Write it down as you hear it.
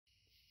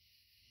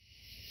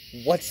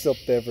What's up,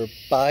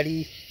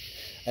 everybody?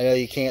 I know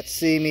you can't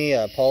see me.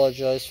 I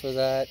apologize for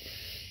that.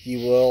 You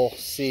will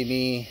see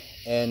me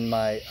in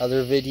my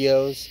other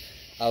videos.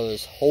 I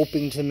was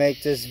hoping to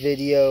make this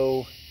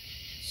video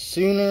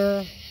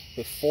sooner,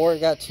 before it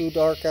got too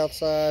dark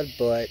outside,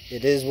 but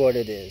it is what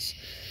it is.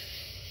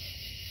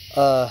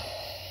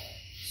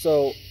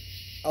 So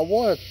I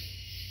want to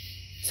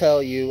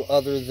tell you,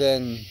 other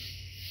than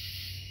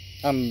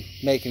I'm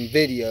making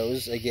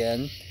videos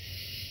again,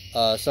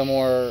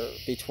 somewhere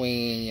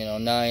between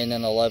 9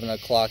 and 11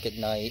 o'clock at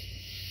night,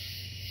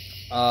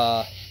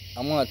 I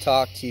want to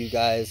talk to you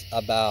guys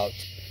about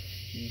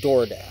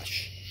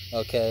DoorDash.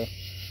 Okay,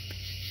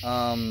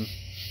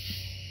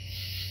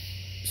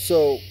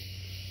 so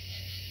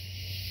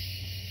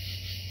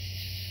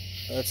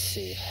let's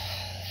see.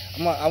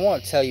 I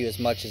want to tell you as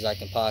much as I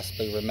can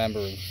possibly remember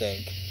and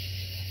think.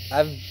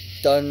 I've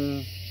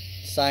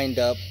signed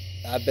up.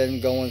 I've been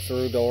going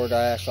through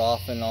DoorDash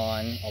off and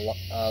on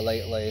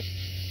lately.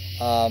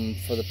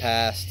 For the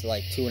past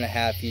like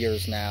 2.5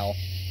 years now.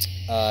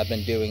 I've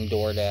been doing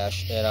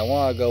DoorDash, and I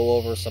want to go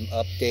over some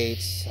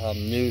updates, some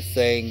new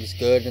things,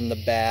 good and the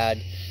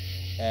bad.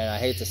 And I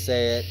hate to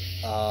say it,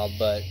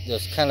 but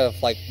there's kind of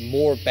like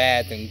more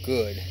bad than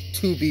good,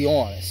 to be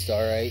honest.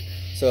 Alright,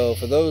 so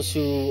for those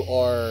who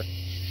are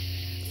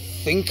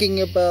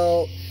thinking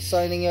about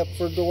signing up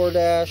for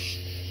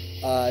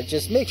DoorDash,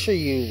 just make sure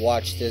you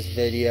watch this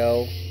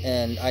video.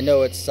 And I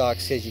know it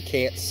sucks because you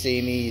can't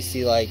see me. You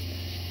see, like,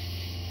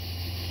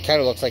 kind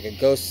of looks like a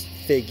ghost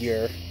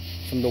figure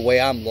from the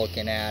way I'm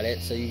looking at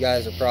it, so you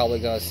guys are probably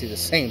going to see the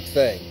same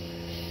thing.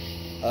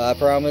 I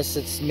promise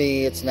it's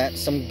me, it's not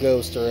some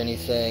ghost or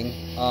anything.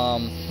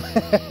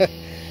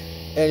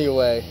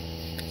 Anyway,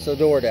 so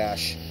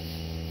DoorDash,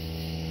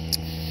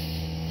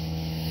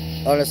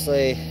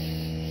 honestly,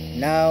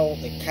 now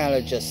it kind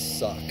of just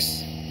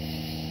sucks.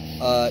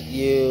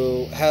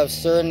 You have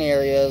certain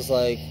areas,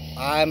 like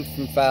I'm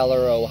from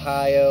Fowler,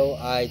 Ohio.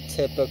 I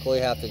typically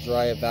have to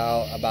drive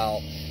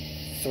about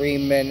 3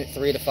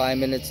 to 5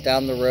 minutes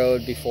down the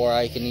road before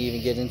I can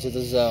even get into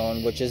the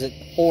zone, which isn't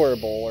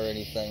horrible or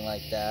anything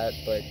like that,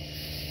 but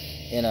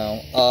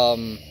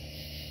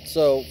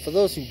so for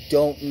those who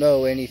don't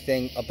know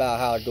anything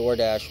about how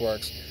DoorDash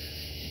works,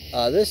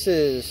 this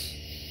is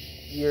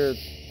your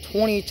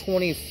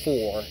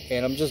 2024,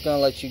 and I'm just gonna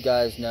let you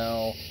guys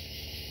know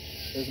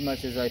as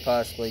much as I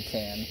possibly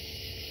can.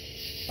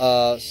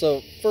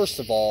 So first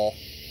of all,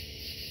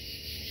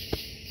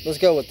 let's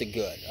go with the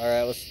good.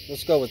 Alright,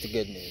 let's go with the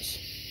good news.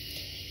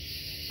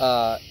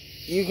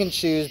 You can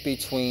choose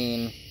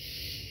between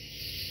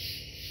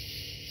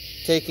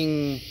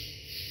taking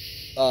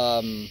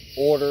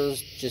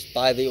orders just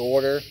by the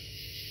order,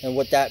 and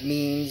what that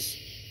means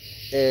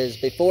is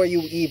before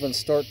you even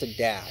start the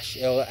dash,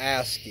 it'll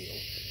ask you,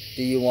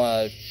 do you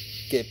want to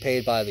get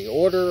paid by the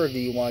order or do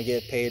you want to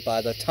get paid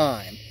by the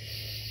time?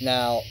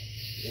 Now,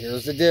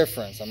 here's the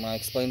difference. I'm going to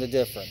explain the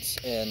difference,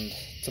 and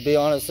to be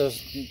honest,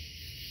 there's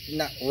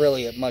not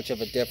really much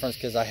of a difference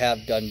because I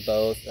have done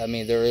both. I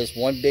mean, there is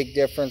one big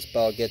difference,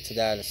 but I'll get to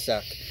that in a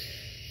sec.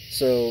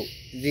 So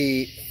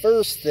the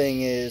first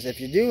thing is, if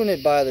you're doing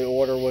it by the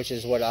order, which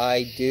is what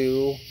I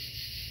do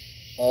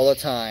all the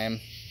time,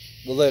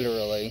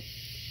 literally,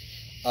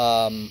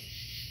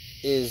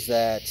 is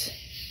that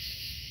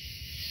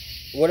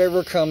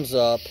whatever comes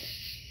up,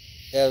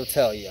 it'll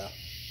tell you.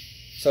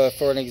 So if,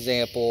 for an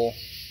example,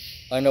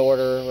 an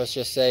order, let's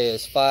just say,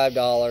 is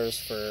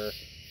 $5 for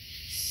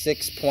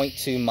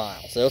 6.2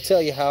 miles. It'll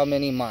tell you how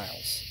many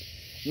miles.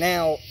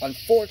 Now,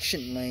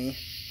 unfortunately,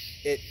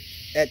 it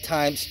at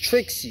times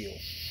tricks you.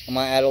 I'm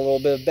going to add a little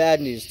bit of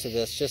bad news to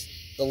this, just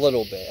a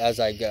little bit as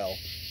I go.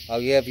 I'll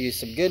give you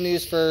some good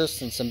news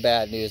first and some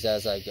bad news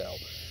as I go.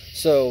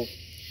 So,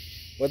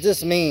 what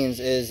this means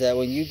is that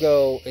when you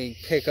go and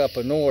pick up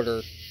an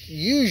order,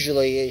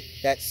 usually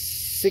that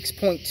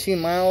 6.2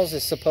 miles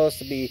is supposed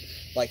to be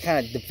like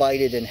kind of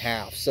divided in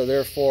half. So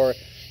therefore,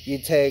 you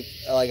take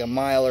like a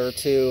mile or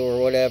two or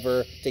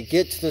whatever to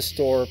get to the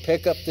store,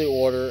 pick up the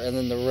order, and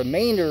then the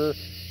remainder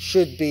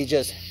should be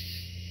just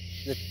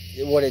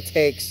what it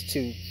takes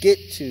to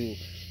get to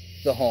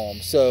the home.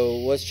 So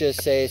let's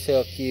just say it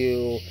took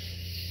you,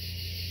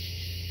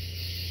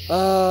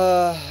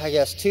 I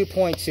guess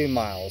 2.2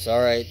 miles.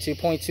 All right,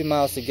 2.2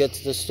 miles to get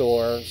to the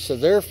store. So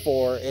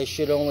therefore, it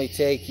should only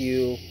take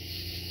you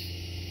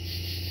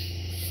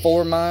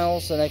 4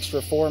 miles, an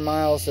extra 4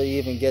 miles to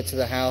even get to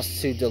the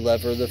house to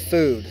deliver the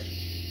food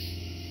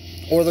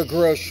or the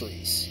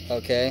groceries,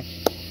 okay?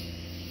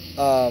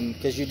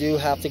 Because you do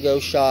have to go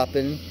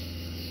shopping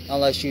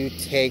unless you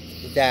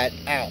take that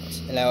out,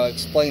 and I'll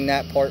explain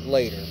that part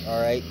later. All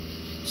right,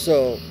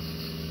 so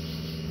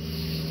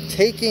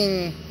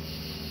taking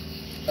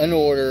an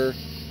order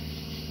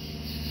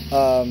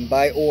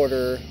by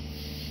order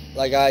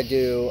like I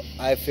do,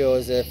 I feel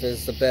as if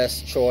is the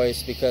best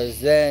choice, because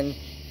then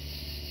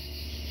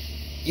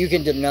you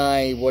can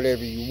deny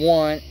whatever you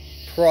want.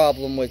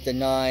 Problem with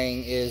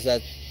denying is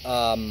that,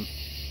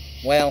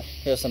 well,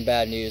 here's some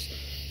bad news.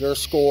 Your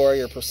score,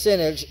 your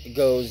percentage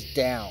goes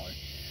down.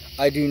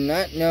 I do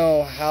not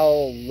know how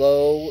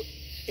low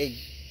it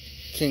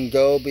can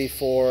go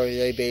before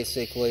they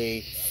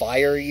basically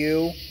fire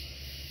you.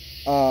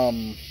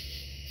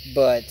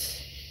 But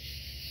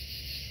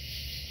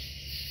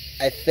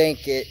I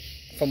think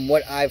from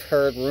what I've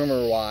heard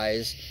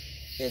rumor-wise,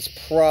 it's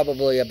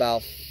probably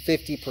about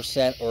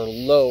 50% or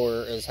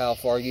lower is how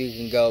far you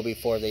can go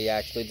before they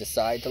actually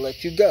decide to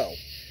let you go.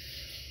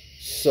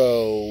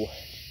 So,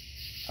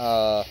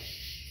 try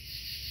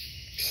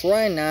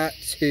not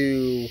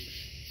to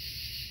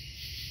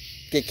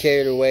get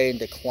carried away in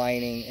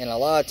declining, and a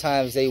lot of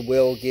times they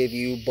will give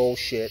you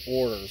bullshit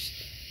orders.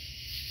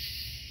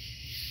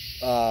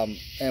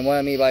 And what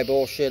I mean by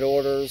bullshit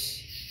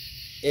orders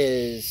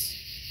is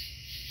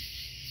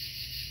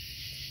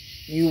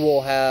you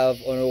will have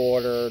an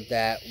order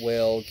that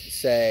will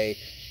say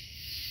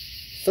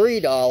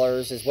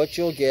 $3 is what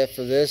you'll get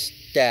for this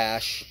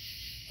dash,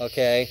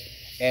 okay,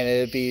 and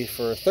it'll be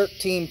for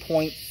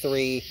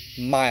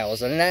 13.3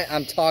 miles. And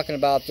I'm talking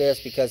about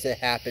this because it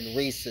happened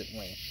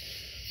recently.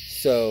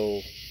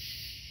 So,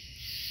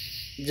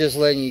 just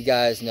letting you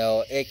guys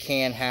know, it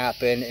can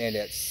happen and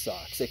it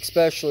sucks.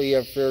 Especially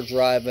if you're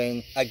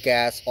driving a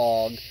gas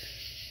hog.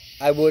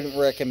 I wouldn't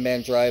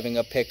recommend driving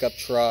a pickup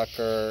truck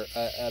or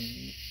a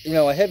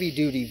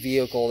heavy-duty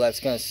vehicle that's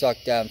going to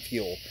suck down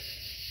fuel.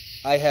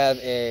 I have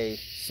a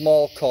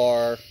small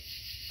car,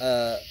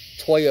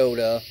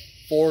 Toyota,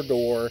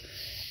 4-door,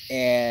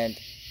 and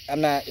I'm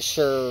not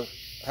sure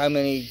how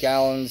many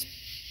gallons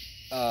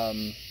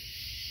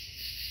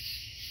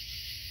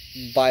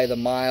by the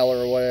mile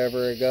or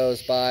whatever it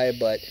goes by,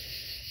 but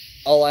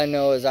all I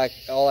know is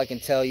all I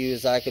can tell you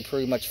is I could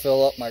pretty much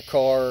fill up my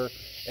car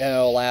and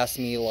it'll last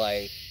me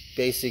like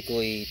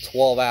basically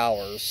 12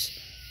 hours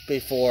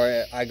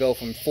before I go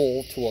from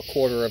full to a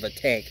quarter of a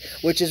tank,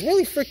 which is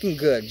really freaking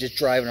good just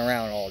driving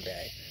around all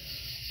day.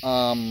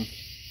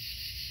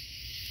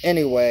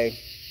 Anyway,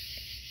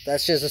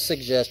 that's just a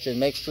suggestion.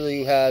 Make sure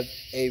you have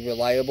a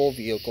reliable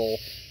vehicle,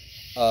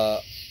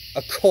 a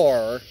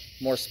car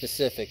more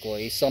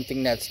specifically,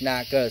 something that's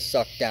not going to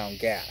suck down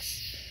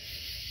gas.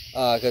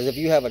 Because if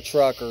you have a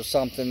truck or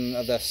something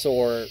of that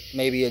sort,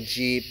 maybe a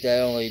Jeep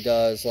that only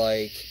does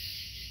like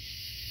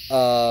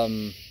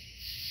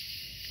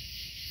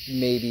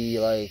maybe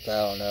like, I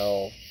don't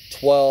know,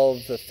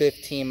 12 to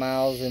 15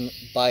 miles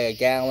by a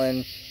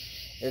gallon,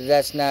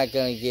 that's not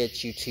going to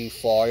get you too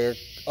far. You're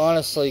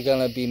honestly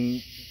going to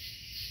be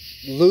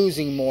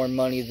losing more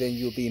money than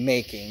you'll be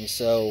making,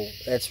 so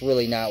that's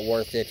really not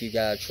worth it if you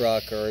got a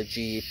truck or a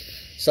Jeep,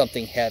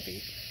 something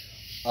heavy.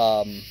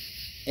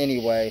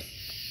 Anyway,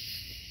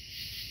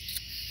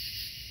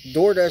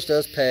 DoorDash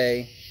does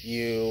pay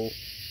you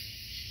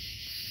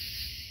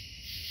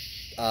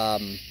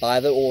by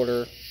the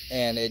order,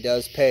 and it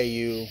does pay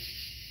you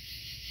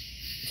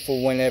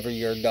for whenever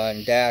you're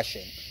done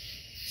dashing.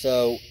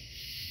 So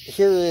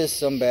here is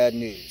some bad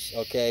news,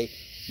 okay?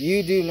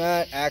 You do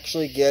not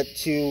actually get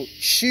to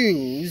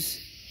choose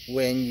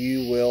when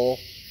you will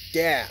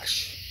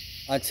dash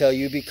until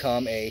you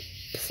become a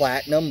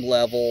platinum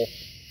level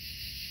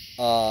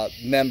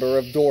member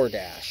of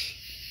DoorDash.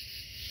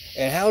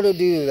 And how to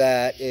do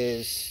that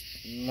is,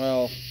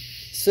 well,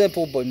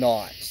 simple but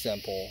not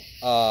simple.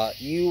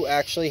 You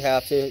actually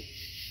have to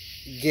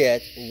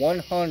get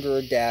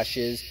 100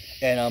 dashes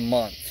in a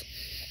month.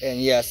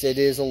 And yes, it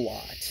is a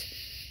lot.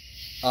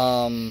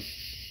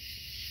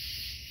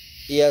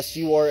 Yes,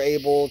 you are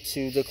able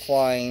to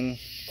decline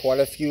quite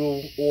a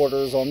few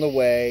orders on the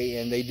way,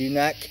 and they do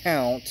not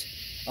count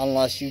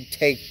unless you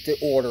take the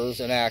orders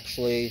and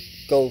actually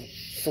go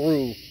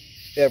through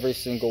every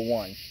single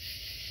one.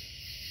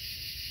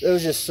 There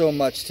was just so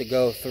much to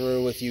go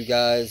through with you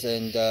guys,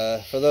 and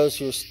for those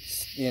who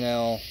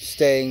are,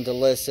 staying to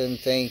listen,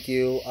 thank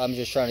you. I'm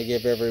just trying to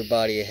give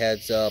everybody a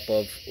heads up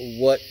of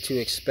what to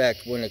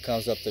expect when it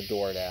comes up to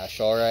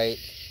DoorDash, alright?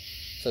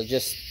 So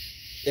just,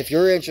 if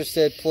you're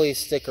interested, please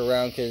stick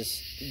around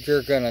because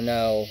you're going to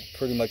know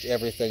pretty much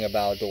everything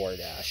about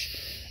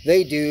DoorDash.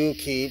 They do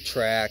keep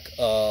track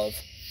of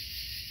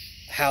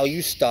how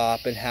you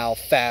stop and how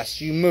fast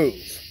you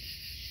move.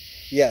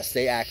 Yes,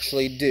 they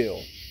actually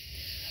do.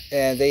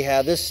 And they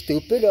have this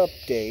stupid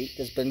update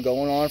that's been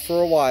going on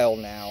for a while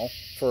now,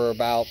 for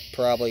about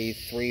probably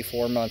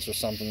 3-4 months or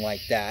something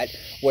like that,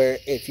 where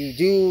if you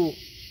do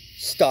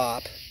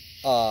stop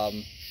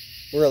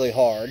really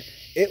hard,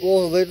 it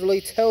will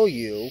literally tell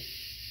you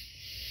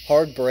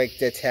hard brake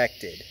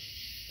detected.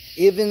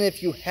 Even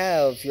if you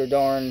have your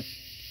darn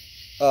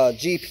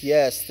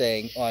GPS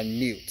thing on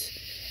mute.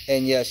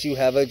 And yes, you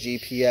have a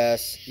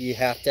GPS. You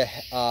have to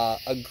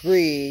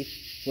agree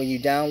when you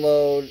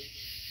download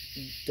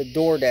the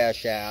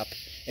DoorDash app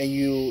and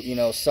you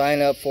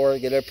sign up for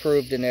it, get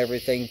approved and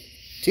everything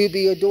to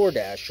be a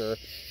DoorDasher.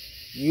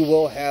 You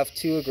will have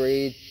to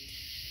agree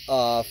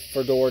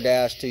for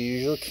DoorDash to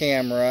use your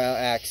camera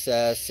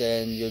access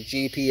and your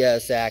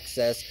GPS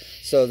access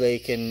so they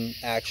can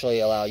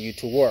actually allow you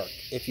to work.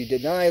 If you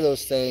deny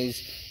those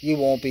things, you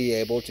won't be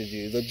able to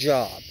do the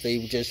job. They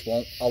just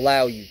won't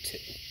allow you to.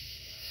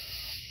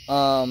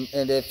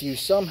 And if you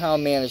somehow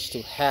manage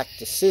to hack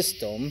the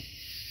system,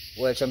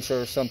 which I'm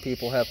sure some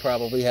people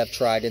probably have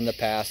tried in the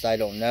past, I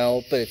don't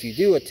know, but if you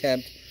do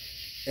attempt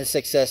and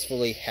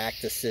successfully hack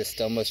the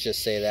system, let's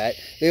just say that,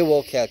 they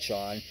will catch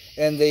on,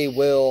 and they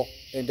will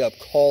end up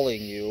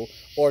calling you,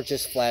 or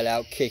just flat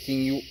out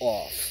kicking you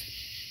off.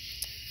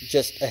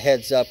 Just a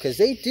heads up, because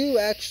they do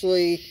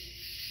actually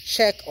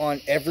check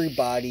on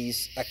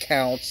everybody's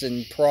accounts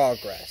and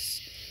progress.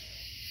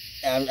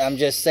 I'm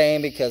just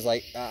saying, because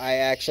like I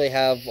actually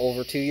have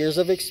over 2 years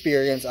of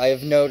experience. I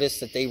have noticed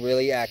that they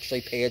really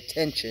actually pay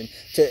attention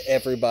to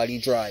everybody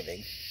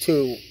driving,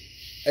 to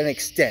an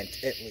extent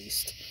at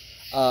least.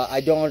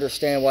 I don't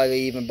understand why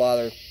they even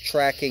bother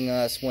tracking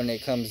us when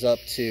it comes up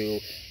to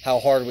how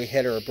hard we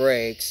hit our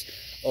brakes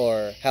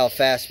or how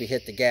fast we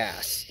hit the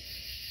gas.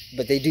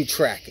 But they do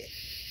track it.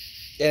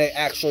 And it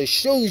actually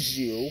shows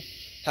you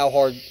how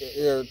hard,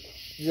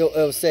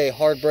 it'll say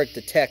hard brake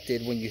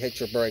detected when you hit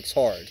your brakes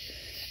hard.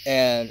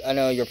 And I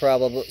know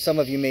some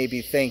of you may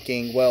be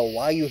thinking, well,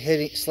 why are you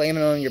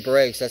slamming on your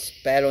brakes? That's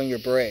bad on your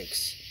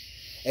brakes.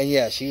 And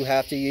yes, you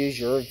have to use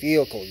your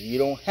vehicle. You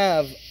don't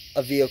have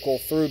a vehicle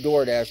through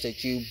DoorDash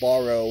that you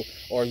borrow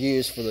or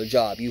use for the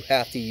job. You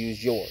have to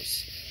use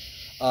yours.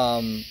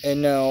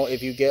 And no,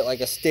 if you get like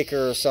a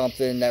sticker or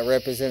something that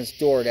represents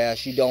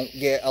DoorDash, you don't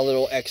get a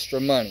little extra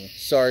money.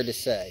 Sorry to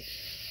say.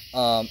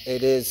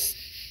 It is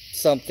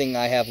something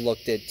I have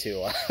looked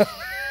into.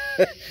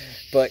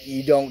 But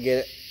you don't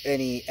get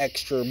any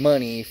extra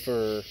money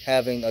for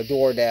having a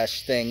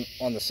DoorDash thing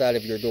on the side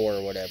of your door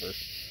or whatever.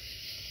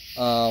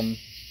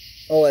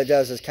 All it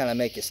does is kind of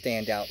make you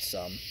stand out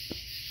some.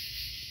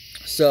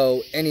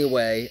 So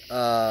anyway,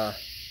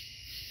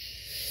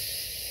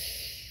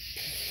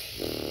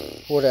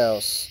 what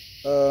else?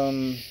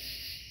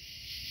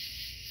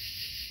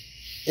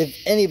 If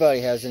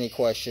anybody has any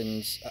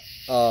questions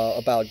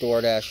about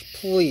DoorDash,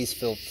 please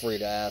feel free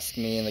to ask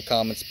me in the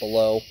comments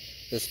below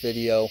this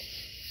video.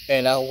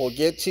 And I will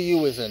get to you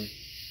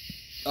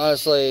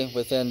honestly,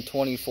 within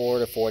 24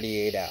 to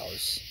 48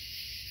 hours.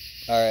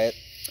 Alright.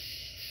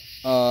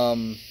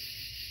 I'm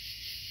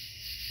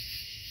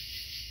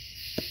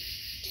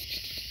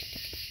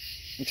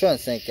trying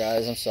to think,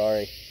 guys. I'm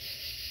sorry.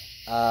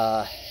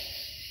 Oh,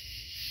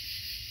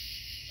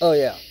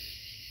 yeah.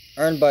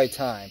 Earned by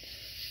time.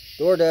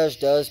 DoorDash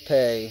does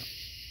pay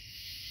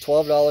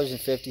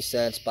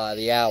 $12.50 by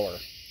the hour.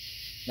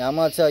 Now, I'm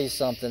going to tell you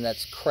something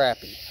that's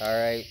crappy,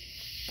 alright?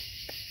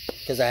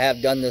 Because I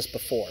have done this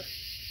before.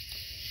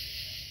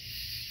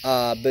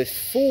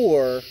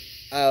 Before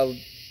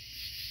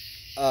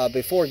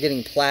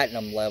getting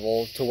platinum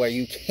level to where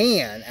you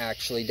can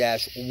actually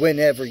dash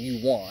whenever you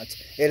want.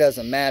 It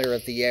doesn't matter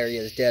if the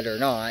area is dead or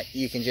not.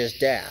 You can just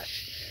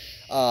dash.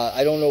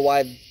 I don't know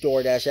why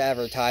DoorDash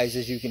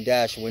advertises you can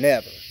dash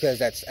whenever, because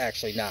that's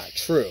actually not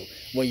true.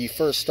 When you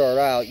first start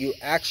out, you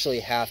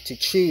actually have to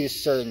choose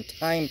certain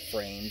time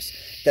frames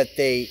that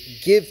they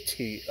give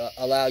to you,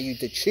 allow you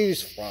to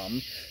choose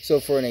from. So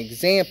for an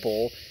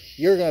example,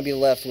 you're going to be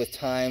left with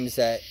times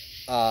that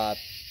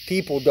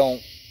people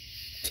don't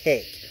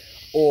take.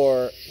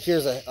 Or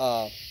here's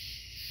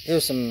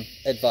some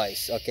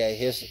advice, okay?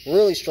 Here's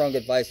really strong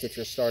advice if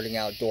you're starting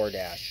out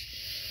DoorDash.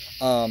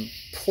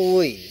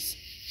 Please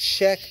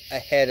check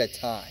ahead of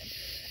time.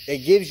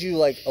 It gives you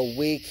like a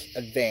week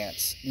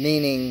advance,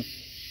 meaning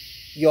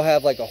you'll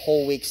have like a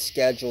whole week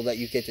schedule that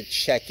you get to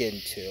check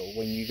into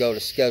when you go to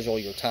schedule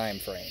your time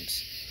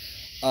frames.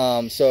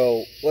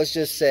 So let's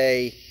just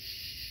say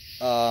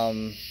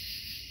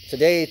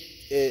today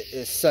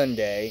is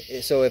Sunday.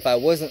 So if I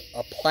wasn't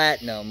a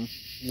platinum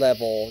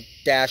level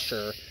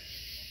dasher,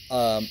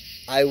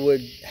 I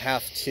would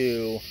have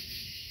to,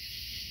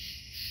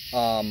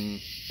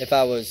 if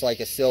I was like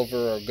a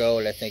silver or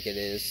gold, I think it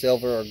is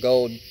silver or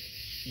gold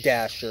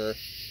dasher,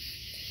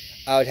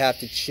 I would have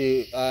to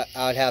choose. I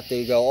would have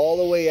to go all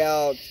the way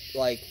out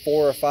like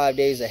 4 or 5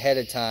 days ahead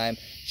of time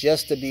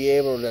just to be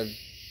able to,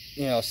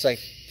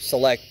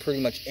 select pretty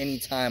much any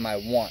time I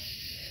want.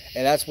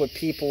 And that's what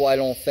people, I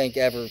don't think,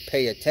 ever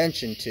pay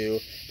attention to,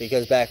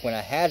 because back when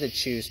I had to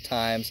choose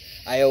times,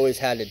 I always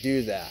had to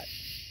do that.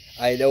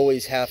 I'd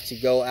always have to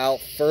go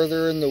out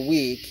further in the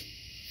week.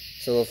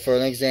 So for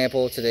an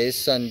example, today's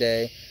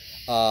Sunday.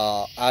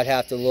 I'd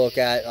have to look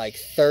at like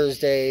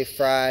Thursday,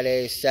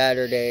 Friday,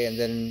 Saturday, and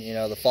then,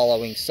 the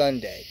following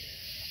Sunday.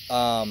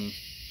 Go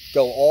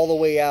all the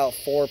way out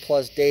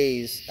 4+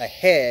 days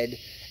ahead,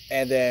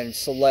 and then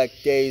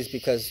select days,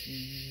 because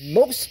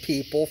most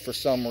people, for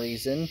some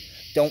reason,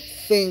 don't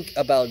think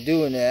about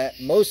doing that.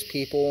 Most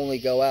people only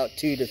go out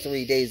 2 to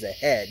 3 days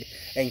ahead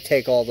and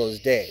take all those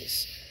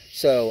days.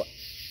 So,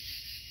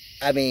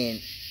 I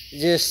mean,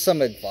 just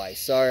some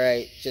advice,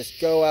 alright? Just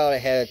go out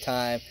ahead of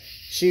time.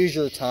 Choose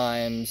your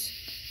times,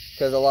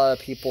 because a lot of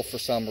people, for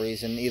some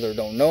reason, either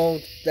don't know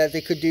that they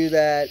could do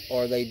that,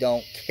 or they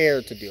don't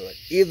care to do it.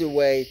 Either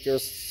way,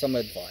 there's some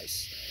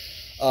advice.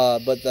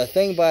 But the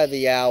thing by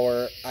the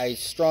hour, I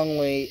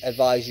strongly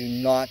advise you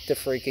not to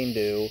freaking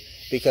do,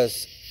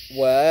 because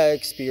what I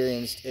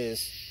experienced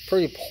is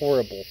pretty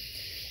horrible.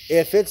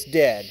 if it's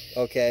dead,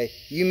 okay,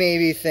 you may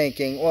be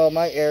thinking, well,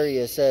 my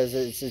area says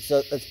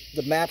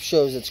the map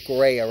shows it's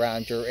gray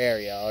around your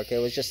area. Okay,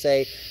 let's just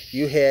say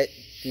you hit,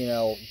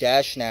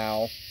 dash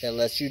now. It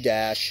lets you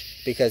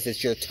dash because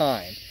it's your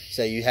time.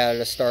 So you had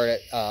to start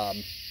at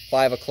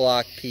 5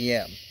 o'clock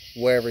p.m.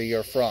 wherever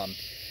you're from,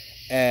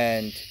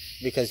 and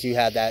because you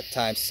had that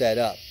time set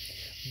up.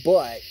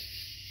 But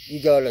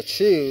you go to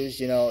choose,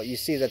 you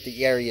see that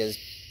the area is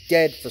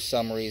dead for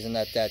some reason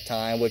at that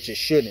time, which it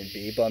shouldn't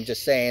be, but I'm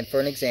just saying, for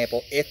an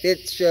example, if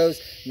it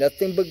shows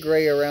nothing but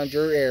gray around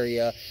your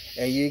area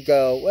and you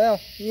go, well,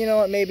 you know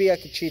what, maybe I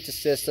could cheat the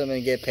system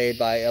and get paid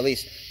by at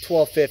least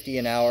 $12.50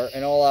 an hour,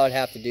 and all I would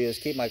have to do is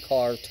keep my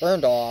car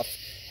turned off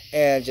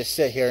and just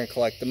sit here and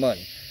collect the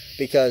money,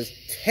 because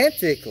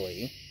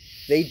technically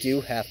they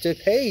do have to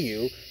pay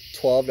you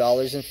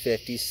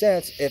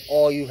 $12.50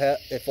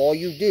 if all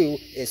you do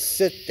is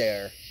sit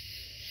there.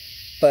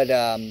 But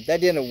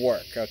that didn't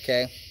work,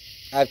 okay?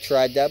 I've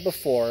tried that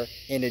before,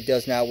 and it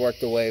does not work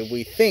the way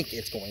we think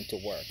it's going to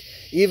work.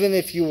 Even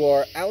if you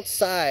are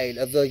outside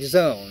of the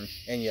zone,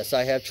 and yes,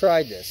 I have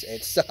tried this.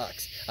 It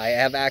sucks. I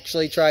have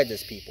actually tried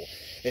this, people.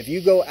 If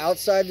you go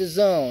outside the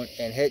zone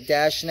and hit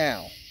dash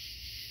now,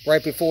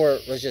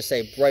 let's just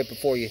say right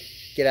before you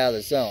get out of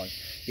the zone,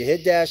 you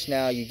hit dash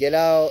now, you get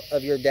out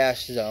of your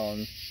dash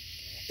zone,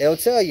 it'll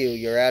tell you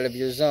you're out of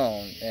your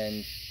zone,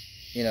 and,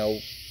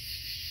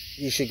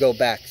 you should go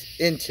back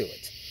into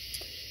it.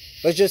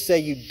 Let's just say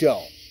you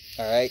don't,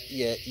 all right?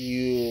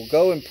 You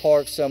go and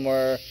park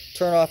somewhere,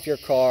 turn off your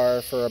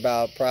car for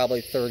about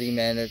probably 30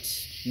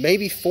 minutes,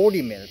 maybe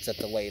 40 minutes at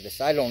the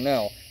latest. I don't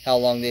know how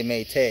long they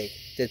may take.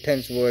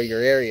 Depends where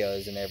your area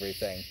is and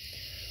everything.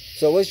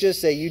 So let's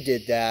just say you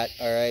did that,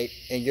 all right?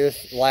 And you're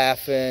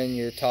laughing,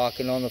 you're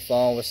talking on the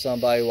phone with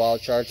somebody while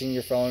charging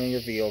your phone in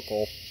your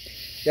vehicle.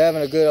 You're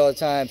having a good old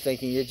time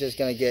thinking you're just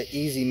going to get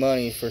easy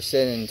money for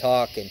sitting and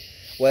talking.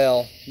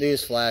 Well,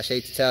 newsflash,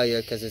 hate to tell you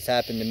because it's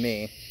happened to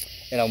me.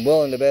 And I'm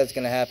willing to bet it's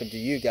going to happen to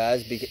you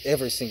guys,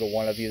 every single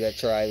one of you that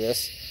try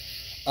this.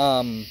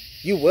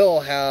 You will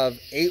have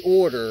a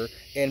order,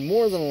 and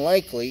more than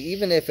likely,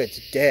 even if it's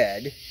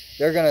dead,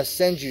 they're going to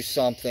send you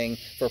something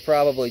for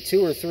probably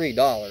 $2 or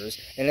 $3,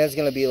 and it's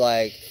going to be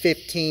like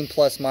 15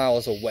 plus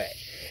miles away.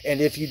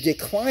 And if you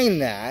decline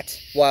that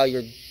while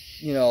you're,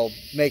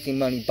 making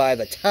money by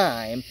the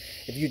time,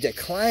 if you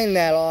decline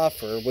that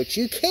offer, which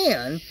you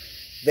can,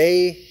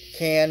 they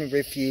can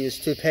refuse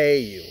to pay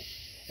you.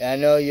 And I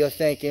know you're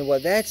thinking, well,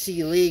 that's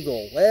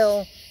illegal.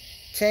 Well,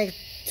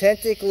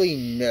 technically,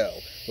 no.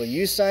 When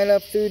you sign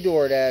up through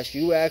DoorDash,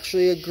 you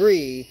actually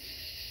agree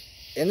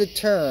in the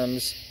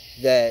terms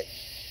that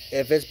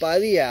if it's by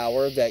the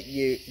hour, that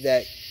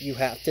you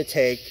have to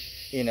take,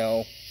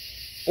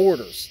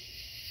 orders.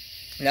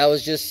 Now,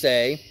 let's just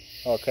say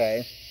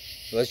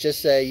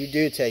you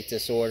do take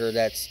this order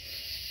that's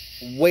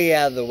way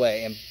out of the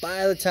way, and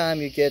by the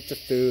time you get the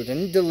food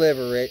and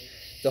deliver it,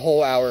 the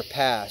whole hour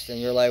passed, and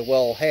you're like,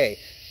 well, hey,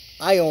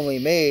 I only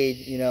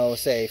made,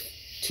 say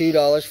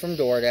 $2 from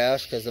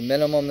DoorDash, because the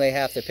minimum they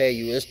have to pay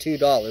you is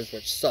 $2,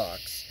 which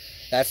sucks.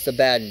 That's the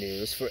bad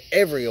news for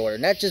every order,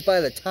 not just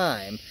by the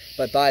time,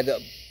 but by the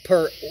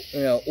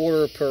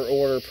order per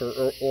order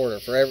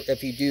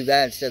if you do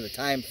that instead of the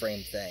time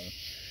frame thing.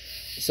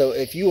 So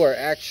if you are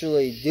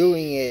actually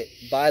doing it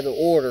by the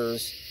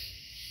orders,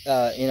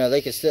 DoorDash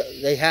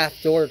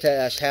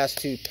has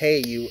to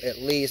pay you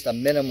at least a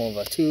minimum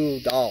of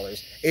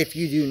 $2 if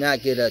you do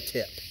not get a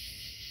tip.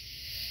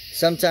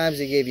 Sometimes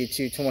they give you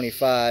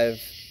 $2.25.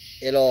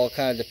 It all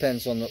kind of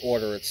depends on the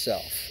order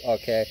itself,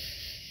 okay?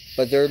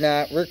 But they're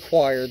not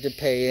required to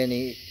pay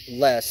any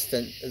less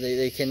than,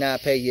 they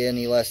cannot pay you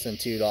any less than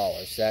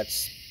 $2.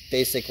 That's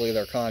basically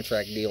their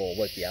contract deal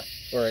with you.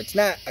 Or it's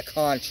not a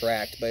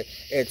contract, but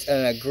it's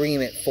an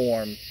agreement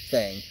form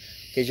thing.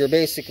 Because you're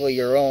basically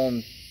your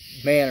own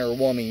man or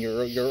woman,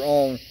 your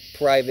own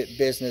private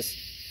business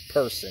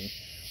person,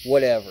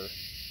 whatever.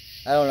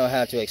 I don't know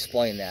how to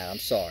explain that. I'm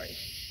sorry.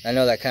 I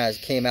know that kind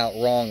of came out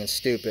wrong and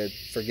stupid.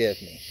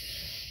 Forgive me.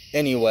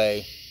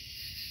 Anyway,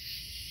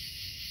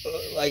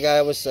 like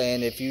I was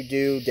saying, if you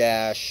do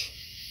dash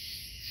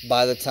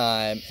by the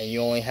time and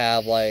you only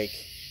have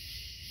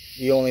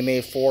you only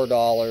made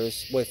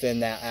 $4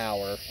 within that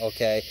hour,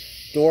 okay,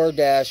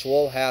 DoorDash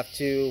will have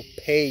to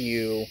pay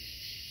you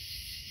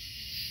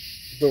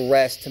the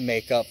rest to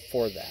make up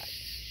for that.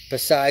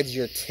 Besides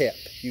your tip,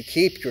 you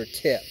keep your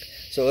tip.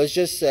 So let's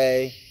just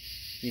say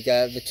you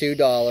got the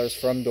 $2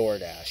 from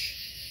DoorDash,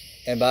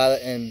 and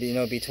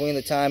between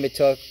the time it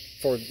took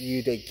for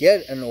you to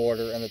get an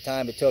order and the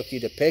time it took you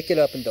to pick it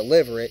up and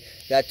deliver it,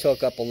 that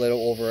took up a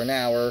little over an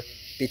hour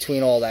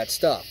between all that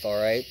stuff.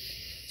 All right,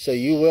 so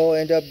you will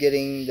end up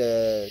getting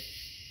the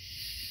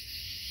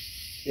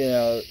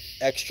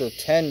extra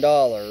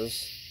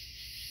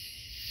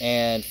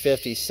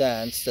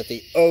 $10.50 that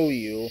they owe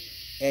you,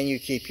 and you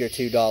keep your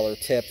 $2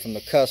 tip from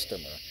the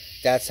customer.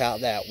 That's how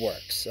that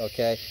works,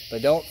 okay?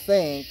 But don't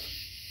think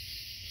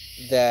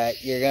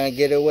that you're going to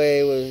get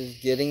away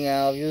with getting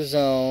out of your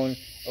zone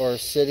or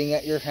sitting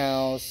at your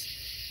house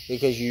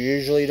because you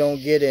usually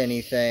don't get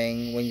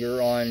anything when you're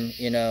on,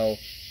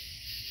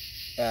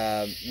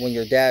 when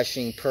you're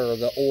dashing per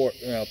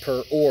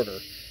per order.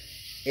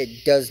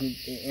 It doesn't,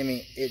 I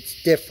mean,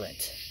 it's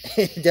different.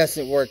 It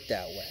doesn't work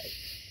that way.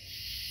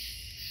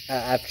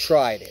 I've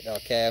tried it,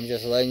 okay? I'm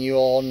just letting you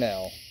all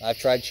know. I've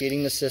tried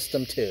cheating the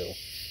system too.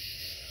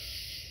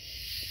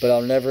 But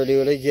I'll never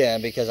do it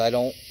again because I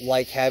don't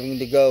like having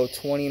to go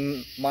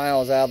 20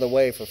 miles out of the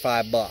way for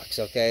 $5,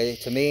 okay?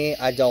 To me,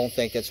 I don't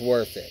think it's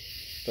worth it.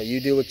 But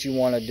you do what you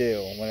want to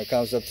do when it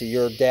comes up to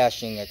your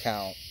dashing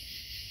account.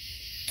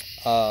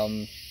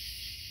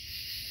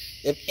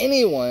 If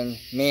anyone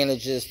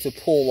manages to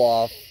pull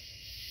off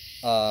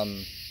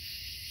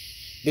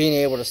being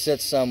able to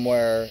sit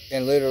somewhere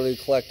and literally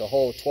collect a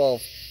whole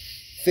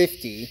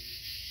 $12.50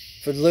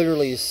 for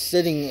literally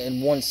sitting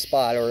in one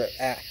spot or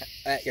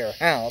at your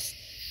house,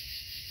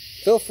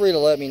 feel free to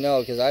let me know,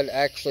 because I'd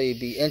actually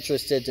be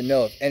interested to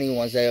know if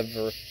anyone's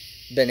ever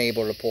been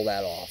able to pull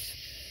that off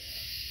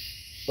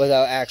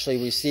without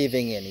actually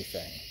receiving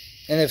anything.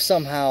 And if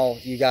somehow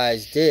you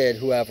guys did,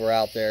 whoever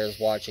out there is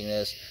watching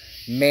this,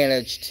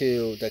 managed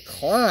to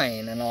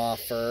decline an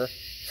offer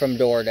from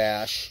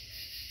DoorDash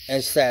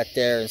and sat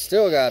there and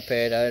still got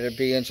paid, I'd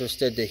be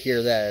interested to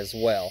hear that as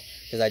well,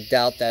 because I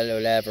doubt that it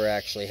would ever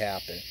actually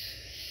happen.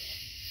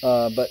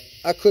 But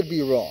I could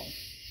be wrong.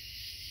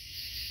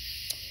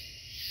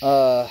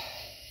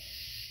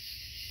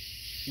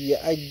 Yeah,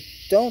 I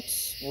don't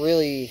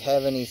really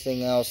have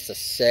anything else to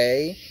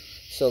say.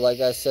 So like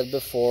I said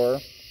before,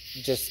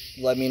 just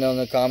let me know in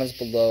the comments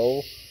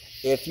below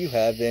if you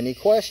have any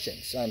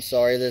questions. I'm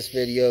sorry this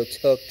video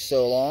took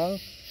so long,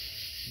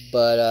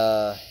 but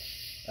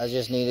I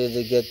just needed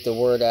to get the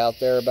word out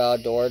there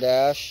about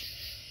DoorDash.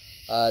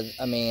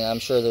 I mean, I'm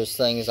sure there's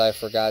things I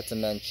forgot to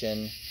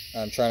mention.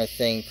 I'm trying to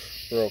think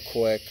real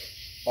quick.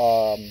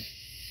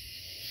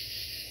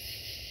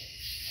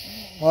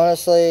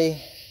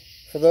 Honestly,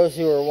 for those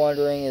who are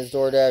wondering, is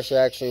DoorDash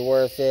actually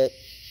worth it?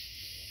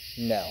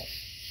 No.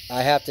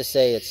 I have to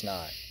say it's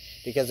not.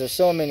 Because there's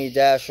so many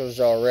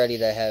dashers already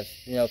that have,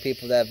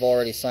 people that have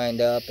already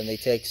signed up, and they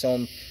take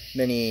so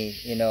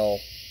many,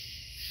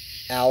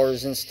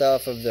 hours and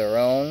stuff of their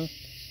own.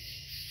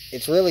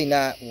 It's really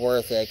not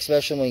worth it,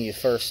 especially when you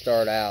first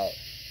start out.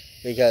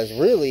 Because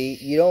really,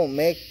 you don't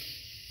make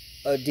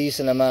a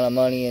decent amount of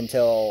money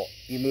until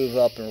you move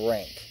up in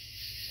rank.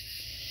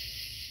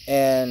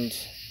 And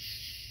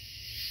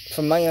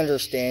from my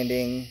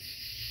understanding,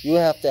 you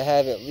have to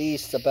have at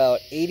least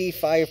about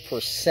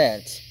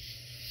 85%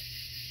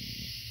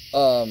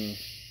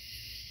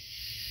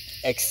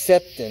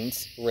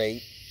 acceptance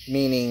rate,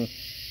 meaning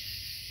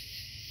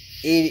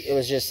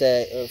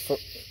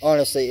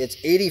honestly, it's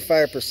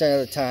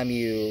 85% of the time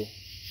you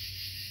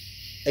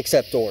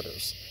accept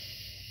orders.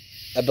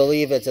 I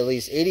believe it's at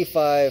least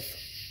 85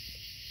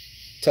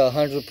 to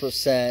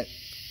 100%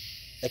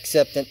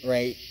 acceptance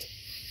rate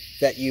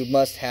that you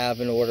must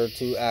have in order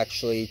to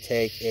actually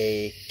take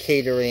a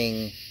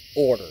catering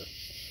order.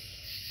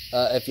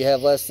 If you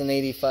have less than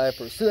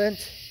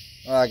 85%,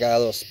 I got a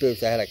little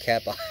spooked. I had a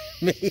cat behind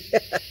me.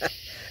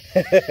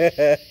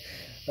 That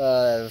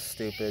was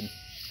stupid.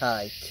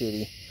 Hi,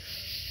 kitty.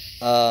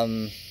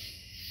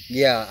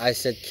 Yeah, I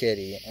said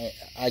kitty.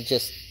 I'm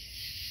just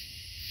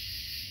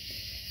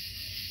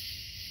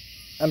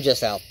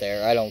out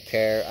there. I don't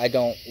care. I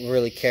don't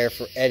really care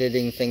for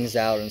editing things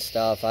out and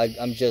stuff.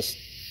 I'm just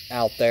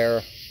out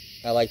there.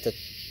 I like to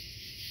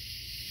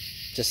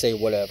just say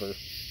whatever.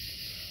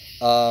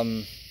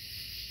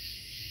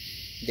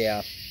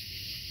 Yeah.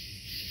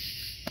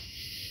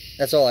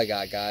 That's all I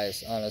got,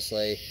 guys,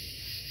 honestly.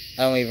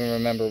 I don't even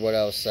remember what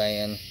I was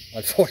saying,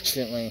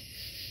 unfortunately.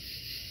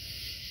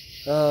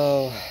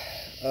 Oh,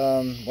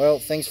 well,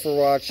 thanks for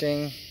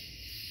watching.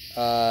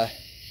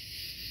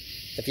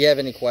 If you have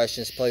any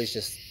questions, please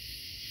just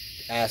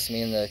ask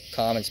me in the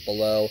comments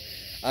below.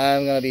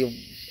 I'm going to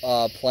be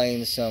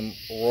playing some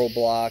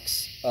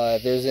Roblox.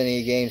 If there's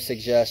any game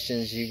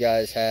suggestions you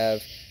guys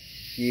have,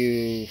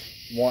 you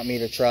want me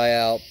to try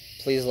out,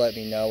 please let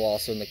me know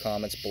also in the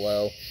comments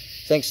below.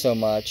 Thanks so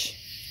much.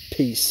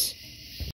 Peace.